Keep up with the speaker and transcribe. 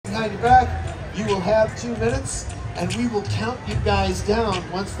behind your back. You will have 2 minutes, and we will count you guys down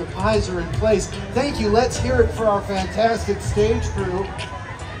once the pies are in place. Thank you. Let's hear it for our fantastic stage crew.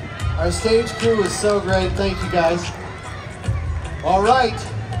 Our stage crew is so great. Thank you, guys. All right.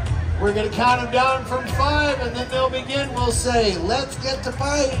 We're going to count them down from 5, and then they'll begin. We'll say, let's get to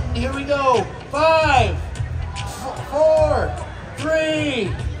pie. Here we go. 5, 4,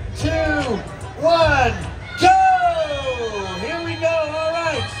 3, 2, 1, go! Here we go. All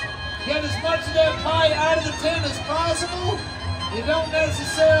right. Get as much of that pie out of the tin as possible. You don't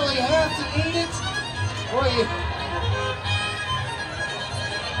necessarily have to eat it. Boy,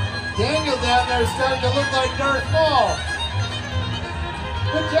 Daniel down there is starting to look like Darth Maul.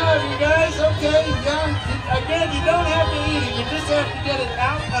 Good job, you guys. Okay, yeah. Again, you don't have to eat it. You just have to get it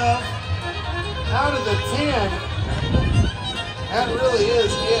out of the tin. That really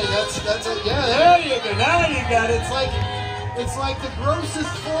is. Yeah, that's it. Yeah, there you go. Now you got it. It's like the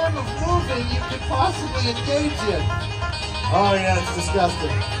grossest form of moving you could possibly engage in. Oh yeah, it's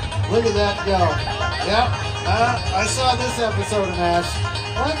disgusting. Look at that go. Yep. I saw this episode of MASH.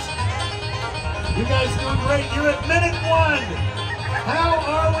 What? You guys doing great. You're at minute 1. How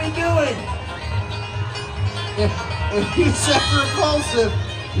are we doing? If you said repulsive,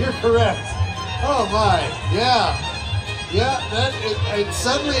 you're correct. Oh my, yeah. Yeah,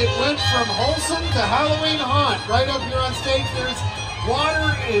 suddenly it went from wholesome to Halloween haunt. Right up here on stage, there's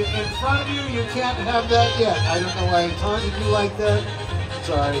water in front of you. You can't have that yet. I don't know why I taunted you like that.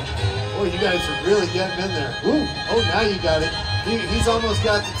 Sorry. Boy, you guys are really getting in there. Ooh, oh, now you got it. He's almost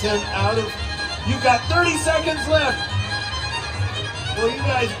got the 10 out of. You've got 30 seconds left. Well, you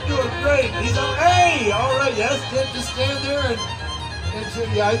guys are doing great. He's on. Hey, all right, yes, just stand there and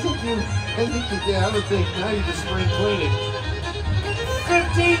yeah, I think you can. I would think now you're just spring cleaning.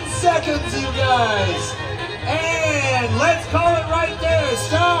 15 seconds, you guys, and let's call it right there.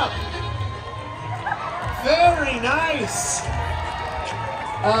 Stop. Very nice.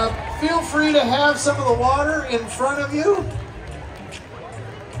 Feel free to have some of the water in front of you.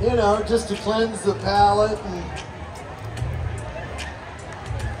 You know, just to cleanse the palate and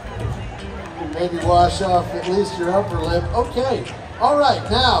maybe wash off at least your upper lip. Okay, all right,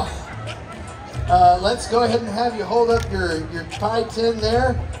 now let's go ahead and have you hold up your pie tin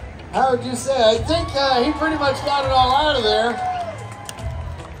there. How would you say? I think he pretty much got it all out of there.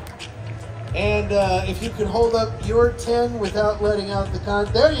 And if you could hold up your tin without letting out the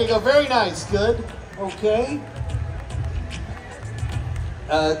there you go, very nice, good, okay.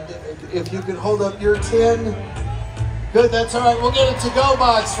 If you could hold up your tin, good, that's all right. We'll get a to-go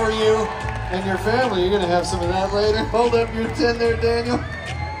box for you and your family. You're gonna have some of that later. Hold up your tin there, Daniel.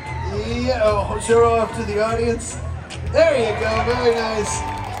 Yeah, oh, show off to the audience. There you go, very nice.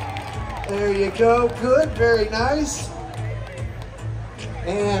 There you go, good, very nice.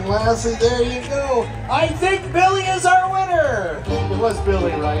 And lastly, there you go. I think Billy is our winner. It was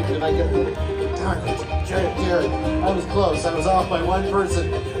Billy, right? Did I get the, darn it, Jared. I was close, I was off by one person.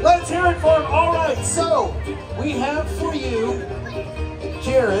 Let's hear it for him. All right, so we have for you,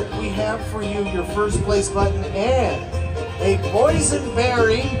 Jared, we have for you your first place button and a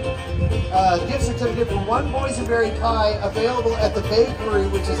boysenberry gift certificate for one boysenberry pie available at the bakery,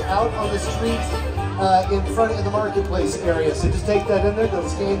 which is out on the street in front of the marketplace area. So just take that in there, they'll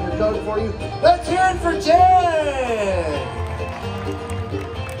scan your code for you. Let's hear it for Jared!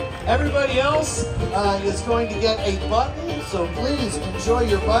 Everybody else is going to get a button, so please enjoy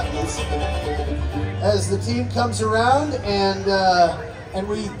your buttons as the team comes around, and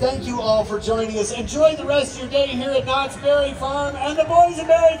we thank you all for joining us. Enjoy the rest of your day here at Knott's Berry Farm and the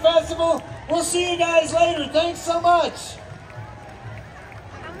Boysenberry Festival. We'll see you guys later. Thanks so much.